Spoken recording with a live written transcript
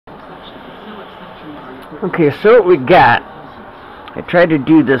Okay, so what we got, I tried to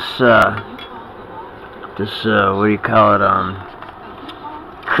do this, what do you call it,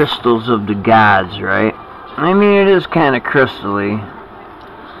 crystals of the gods, right? I mean, it is kind of crystally,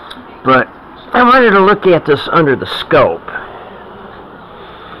 but I wanted to look at this under the scope.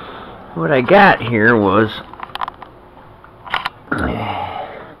 What I got here was,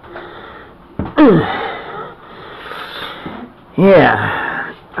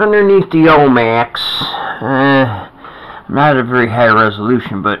 yeah, underneath the Omax, not a very high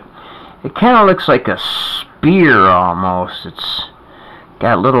resolution, but it kind of looks like a spear almost. It's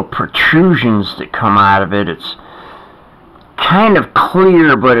got little protrusions that come out of it. It's kind of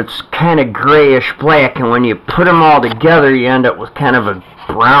clear, but it's kind of grayish black, and when you put them all together you end up with kind of a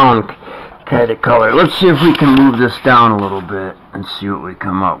brown kind of color. Let's see if we can move this down a little bit and see what we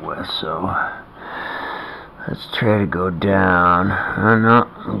come up with. So let's try to go down. Oh no,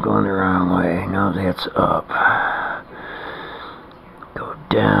 I'm going the wrong way. No, that's up. Go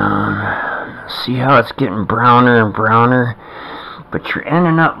down. See how it's getting browner and browner? But you're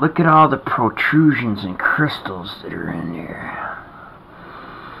ending up, look at all the protrusions and crystals that are in there.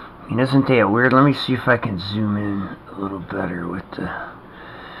 I mean, isn't that weird? Let me see if I can zoom in a little better with the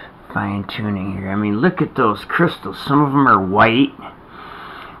fine-tuning here. I mean, look at those crystals. Some of them are white.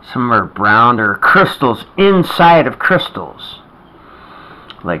 Some are brown. There are crystals inside of crystals.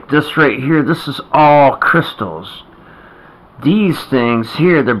 Like this right here, this is all crystals. These things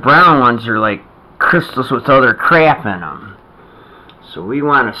here, the brown ones, are like crystals with other crap in them. So we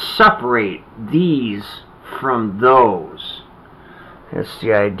want to separate these from those. That's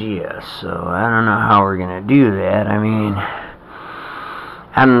the idea. So I don't know how we're going to do that. I mean,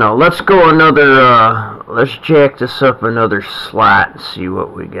 I don't know. Let's go another, let's jack this up another slot and see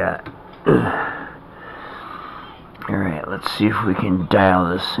what we got. Alright, let's see if we can dial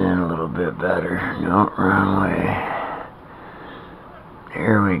this in a little bit better. No, wrong way.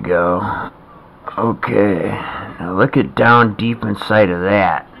 There we go. Okay, now look at down deep inside of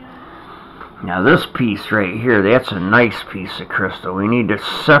that. Now this piece right here, that's a nice piece of crystal. We need to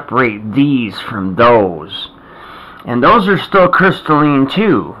separate these from those. And those are still crystalline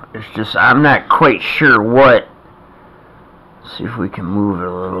too. It's just, I'm not quite sure what. Let's see if we can move it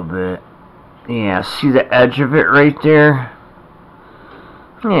a little bit. Yeah, see the edge of it right there?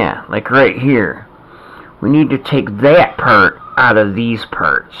 Yeah, like right here. We need to take that part out of these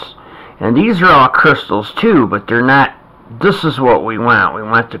parts. And these are all crystals too, but they're not, this is what we want. We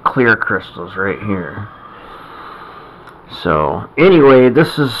want the clear crystals right here. So, anyway,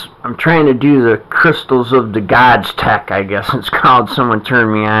 this is, I'm trying to do the crystals of the gods tech, I guess it's called. Someone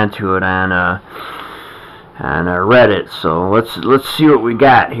turned me onto it on Reddit. So, let's see what we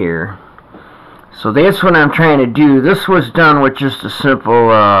got here. So, that's what I'm trying to do. This was done with just a simple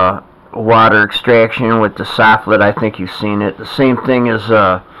water extraction with the sofflet. I think you've seen it. The same thing as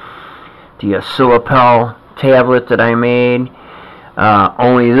the Psilocybe tablet that I made,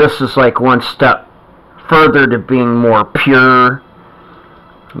 only this is like one step further to being more pure.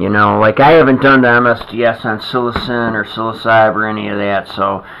 You know, like I haven't done the MSDS on psilocin or psilocybe or any of that,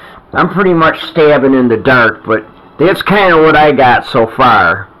 so I'm pretty much stabbing in the dark, but that's kind of what I got so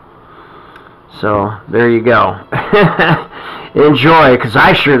far. So there you go. Enjoy, because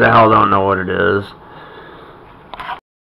I sure the hell don't know what it is.